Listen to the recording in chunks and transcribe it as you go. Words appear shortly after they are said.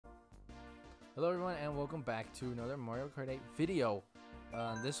Hello everyone and welcome back to another Mario Kart 8 video.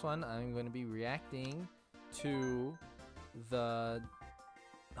 This one I'm going to be reacting to the...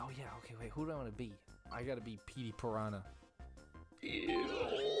 Oh yeah, okay, wait, who do I want to be? I gotta be Petey Piranha. If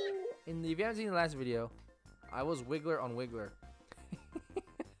you haven't seen the last video, I was Wiggler on Wiggler.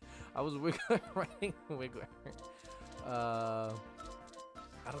 I was Wiggler riding Wiggler. I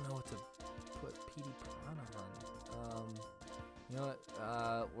don't know what to put Petey Piranha on. You know what?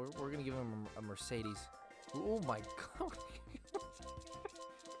 We're gonna give him a Mercedes. Oh my god!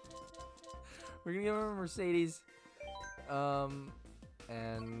 We're gonna give him a Mercedes. And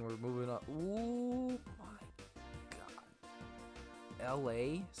we're moving on. Ooh my god!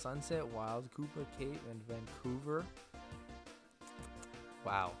 L.A. Sunset Wilds, Koopa Cape, and Vancouver.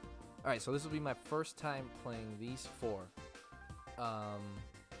 Wow. All right, so this will be my first time playing these four.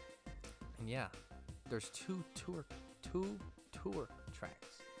 And yeah, there's two tour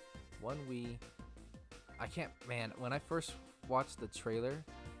tracks. One I can't, man, when I first watched the trailer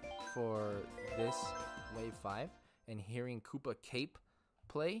for this Wave 5 and hearing Koopa Cape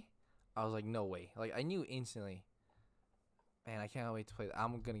play, I was like, no way. Like, I knew instantly, man, I can't wait to play that.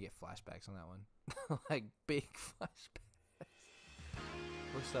 I'm gonna get flashbacks on that one. Like, big flashbacks.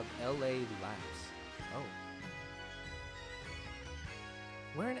 First up, LA Laps. Oh.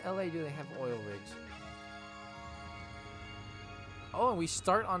 Where in LA do they have oil rigs? Oh, and we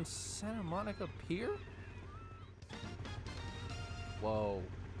start on Santa Monica Pier? Whoa.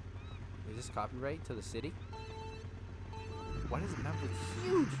 Is this copyright to the city? Why does the map look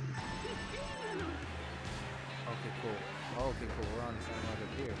huge? Okay, cool. Oh, okay, cool. We're on Santa Monica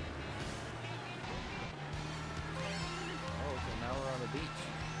Pier. Oh, okay, now we're on the beach.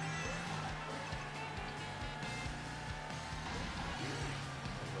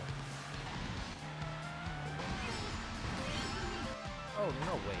 Oh,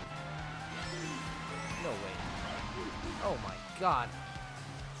 no way. No way. Oh my god.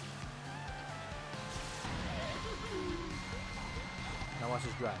 Now watch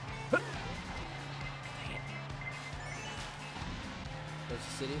this drive. Dang it. There's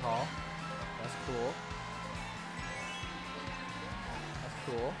the City Hall. That's cool. That's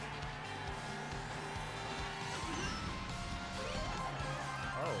cool.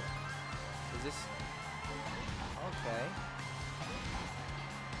 Oh. Is this... Okay.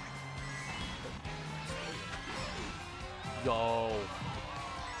 Yo.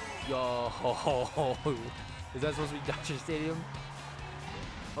 Is that supposed to be Dodger Stadium?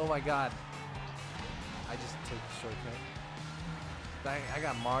 Oh my god. I just took the shortcut. I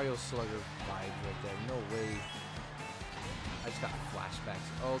got Mario Slugger vibes right there. No way. I just got flashbacks.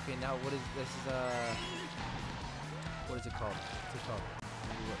 Oh, okay, now what is this? Is what is it called? What's it called?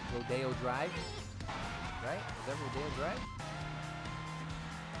 Rodeo Drive? Right? Is that Rodeo Drive?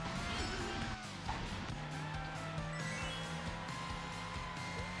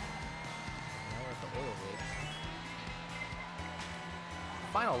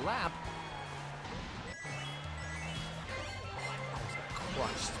 Final lap. Oh, I almost got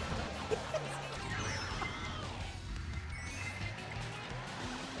crushed.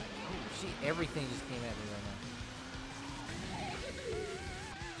 Oh, gee, everything just came at me right now.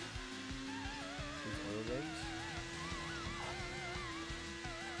 These oil rigs.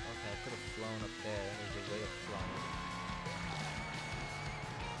 Okay, I could have flown up there. There's a way of flying.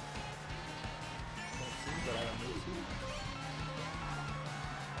 Can't see, but I don't need to.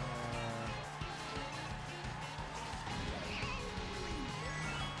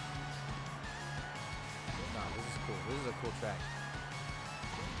 This is a cool track.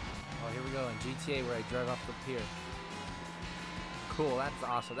 Oh, here we go in GTA where I drive off the pier. Cool, that's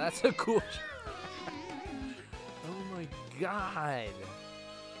awesome. That's a cool track. Oh my god.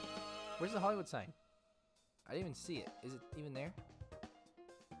 Where's the Hollywood sign? I didn't even see it. Is it even there?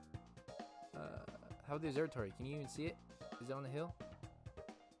 How about the observatory? Can you even see it? Is it on the hill?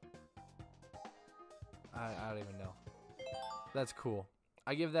 I don't even know. That's cool.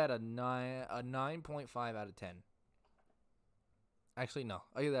 I give that a 9.5 out of 10. Actually, no.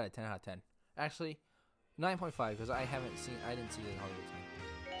 I give that a 10 out of 10. Actually, 9.5 because I didn't see the Hollywood sign.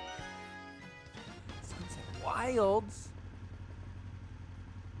 Sunset Wilds.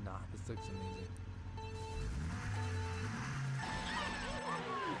 Nah, this looks amazing.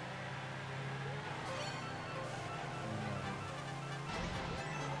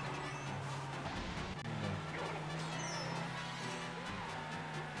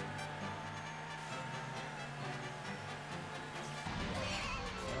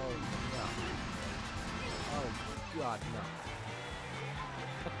 God, no.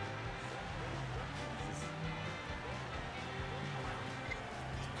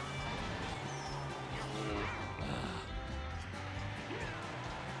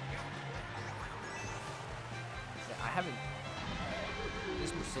 haven't.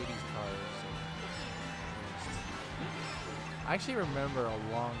 This Mercedes car is so. I actually remember a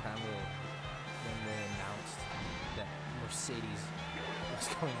long time ago when they announced that Mercedes was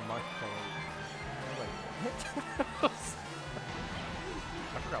going Mark forward. I was like, what?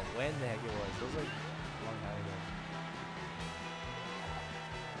 I forgot when the heck it was. It was like a long time ago.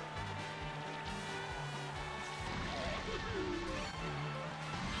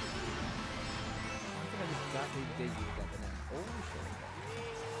 I think I just got Baby Daisy with that banana. Oh shit.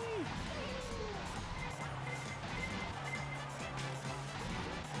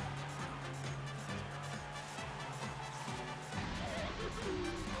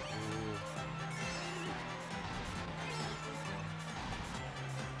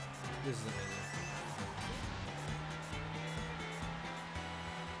 This is amazing.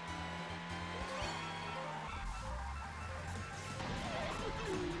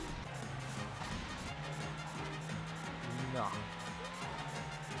 No.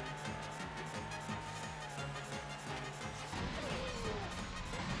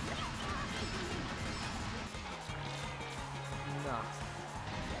 No.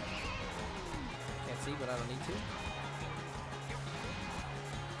 Can't see, but I don't need to.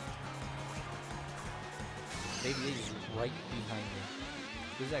 Baby Daisy's right behind me.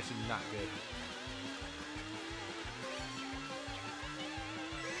 This is actually not good.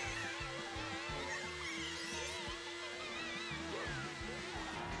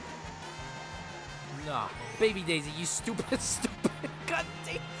 Nah, Baby Daisy, you stupid, stupid. God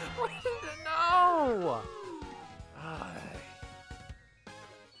damn. No!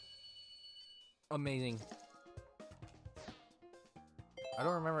 Amazing. I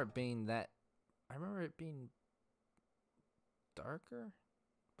don't remember it being that. I remember it being darker,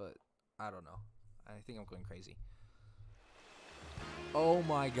 but I don't know. I think I'm going crazy. Oh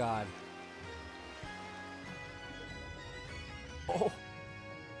my god. Oh.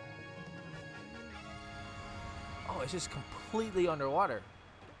 Oh, it's just completely underwater.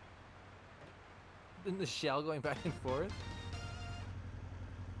 Then the shell going back and forth?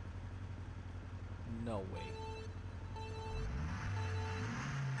 No way.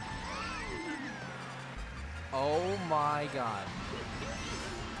 Oh my god.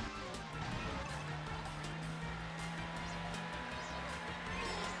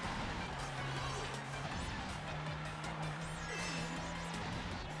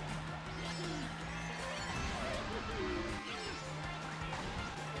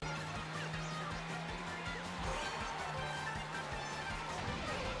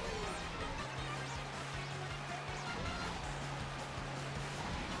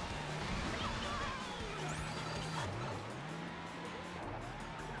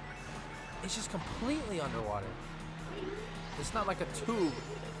 It's just completely underwater. It's not like a tube.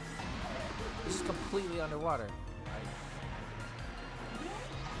 This is completely underwater. I'm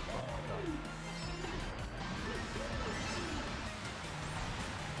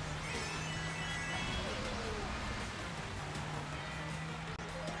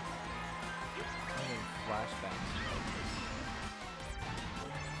getting flashbacks.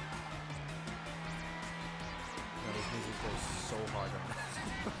 No, this music goes so hard right now.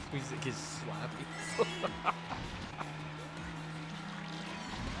 Music is slappy.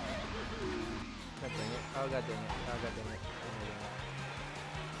 God dang it. Oh god dang it. Oh god dang it. Oh god dang it.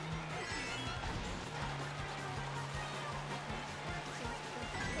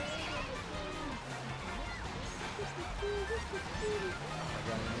 Oh my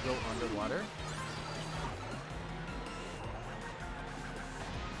god, I'm gonna go underwater.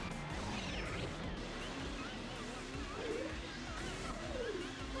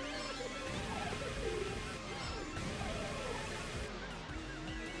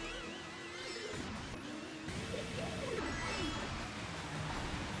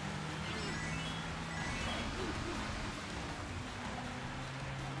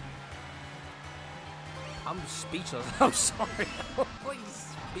 I'm speechless. I'm sorry. I'm like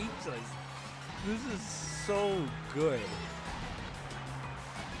speechless. This is so good.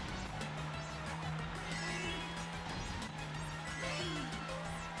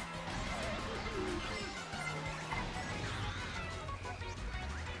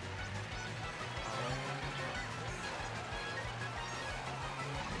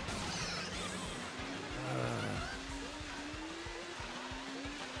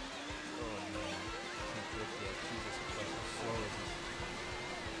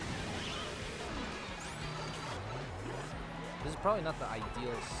 This is probably not the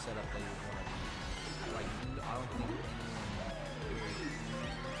ideal setup that you want to like. I don't think anyone.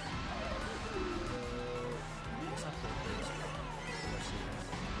 It's not the greatest.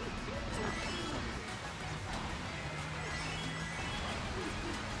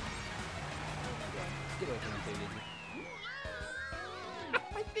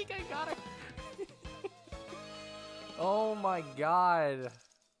 think I got her. Oh my god.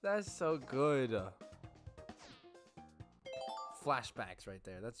 That's so good. Flashbacks right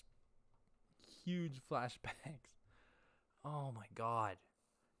there. That's huge flashbacks. Oh my god.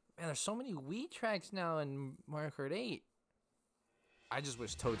 Man, there's so many Wii tracks now in Mario Kart 8. I just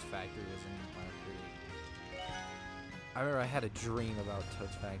wish Toad's Factory was in Mario Kart 8. I remember I had a dream about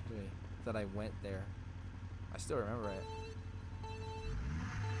Toad's Factory, that I went there. I still remember it.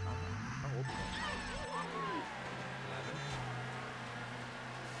 How old was I? 11?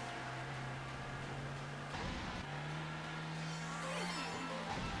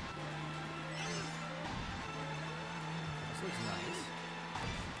 This looks nice. Is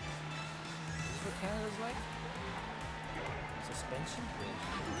this what Canada's like? Suspension bridge.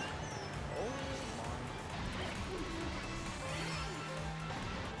 Oh my.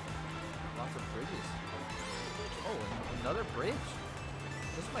 Lots of bridges. Oh, another bridge.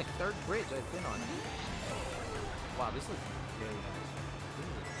 This is my third bridge I've been on. Wow, this looks very nice.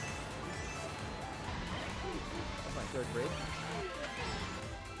 That's my third bridge.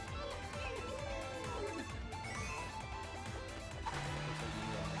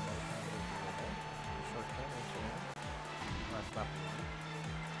 Stop.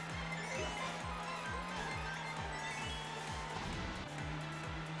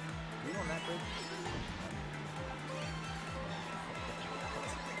 You on that bridge?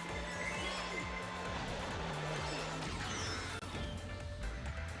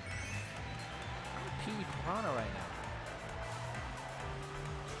 I'm P Piranha right now.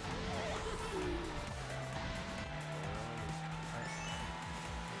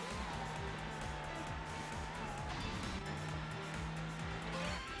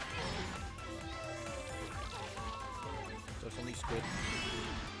 There's a new squid.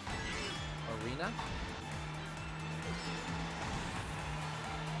 Arena?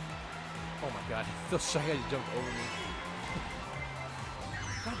 Oh my god, those shy guys jumped over me.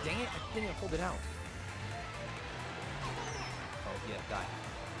 God dang it, I didn't even hold it out. Oh yeah, die.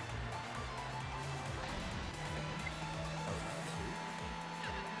 Oh, two.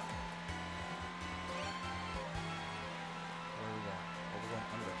 Where are we going? Oh, we're going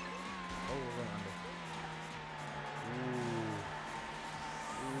under. Oh, we're going under.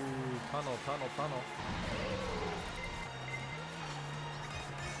 Ooh, tunnel, tunnel, tunnel.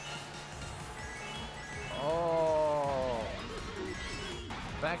 Oh,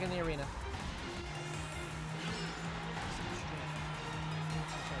 back in the arena.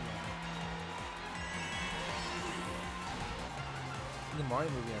 In the Mario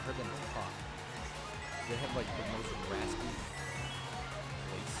movie, I heard them talk. They have like the most raspy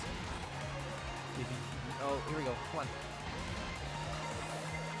voice. Oh, here we go. Come on.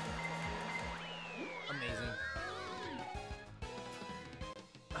 Amazing.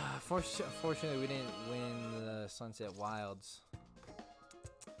 Fortunately, we didn't win the Sunset Wilds.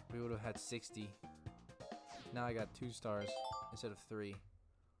 We would have had 60. Now I got 2 stars instead of 3,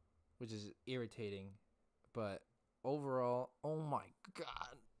 which is irritating. But overall, oh my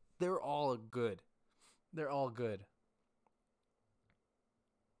god, they're all good. They're all good.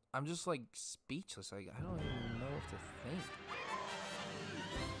 I'm just like speechless. Like I don't even know what to think.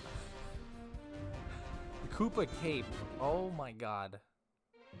 The Koopa Cape. Oh my god.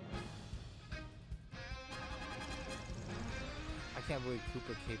 I can't believe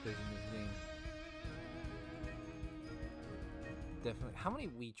Koopa Cape is in this game. Definitely. How many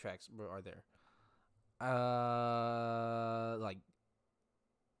Wii tracks are there? Like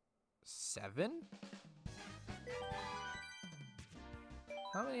 7?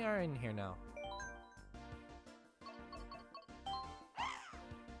 How many are in here now?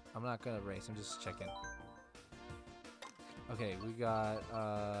 I'm not gonna race, I'm just checking. Okay, we got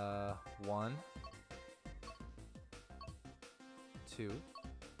 1, 2,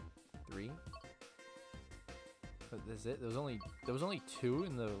 3. But that's it? There was only 2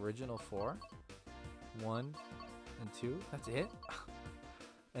 in the original 4. 1 and 2. That's it?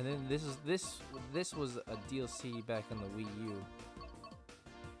 And then this was a DLC back on the Wii U.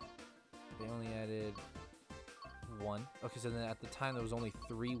 They only added 1. Okay, so then at the time there was only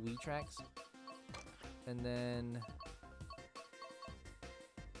 3 Wii tracks. And then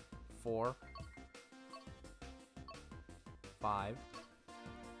 4, 5,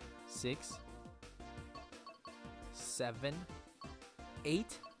 6, 7,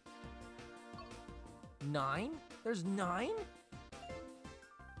 8, 9? There's 9?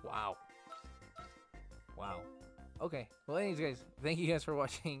 Wow. Wow. Okay. Well, anyways, guys, thank you guys for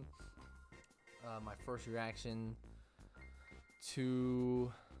watching my first reaction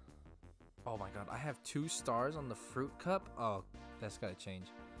to... Oh my god, I have 2 stars on the fruit cup? Oh, that's gotta change.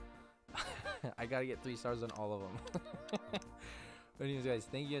 I gotta get 3 stars on all of them. But anyways, guys,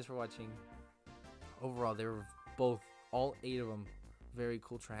 thank you guys for watching. Overall, they were both, all 8 of them, very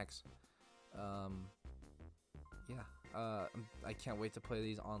cool tracks. I can't wait to play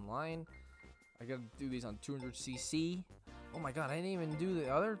these online. I gotta do these on 200cc. Oh my god, I didn't even do the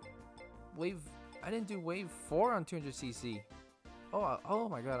other wave. I didn't do wave 4 on 200cc. Oh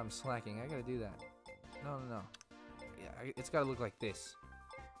my god, I'm slacking. I gotta do that. No. Yeah, it's gotta look like this.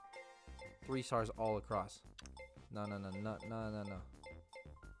 3 stars all across. No. Nope.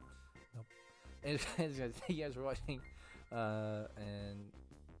 Anyways, guys, thank you guys for watching. And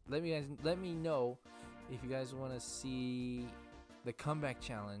let me know if you guys want to see the comeback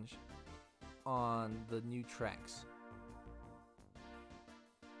challenge on the new tracks,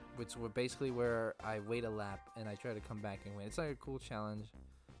 which were basically where I wait a lap and I try to come back and win. It's like a cool challenge.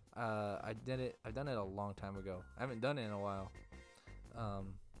 I've done it a long time ago. I haven't done it in a while.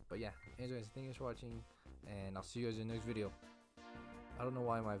 But yeah, anyways, thank you guys for watching, and I'll see you guys in the next video. I don't know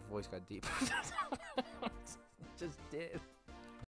why my voice got deep. It just did.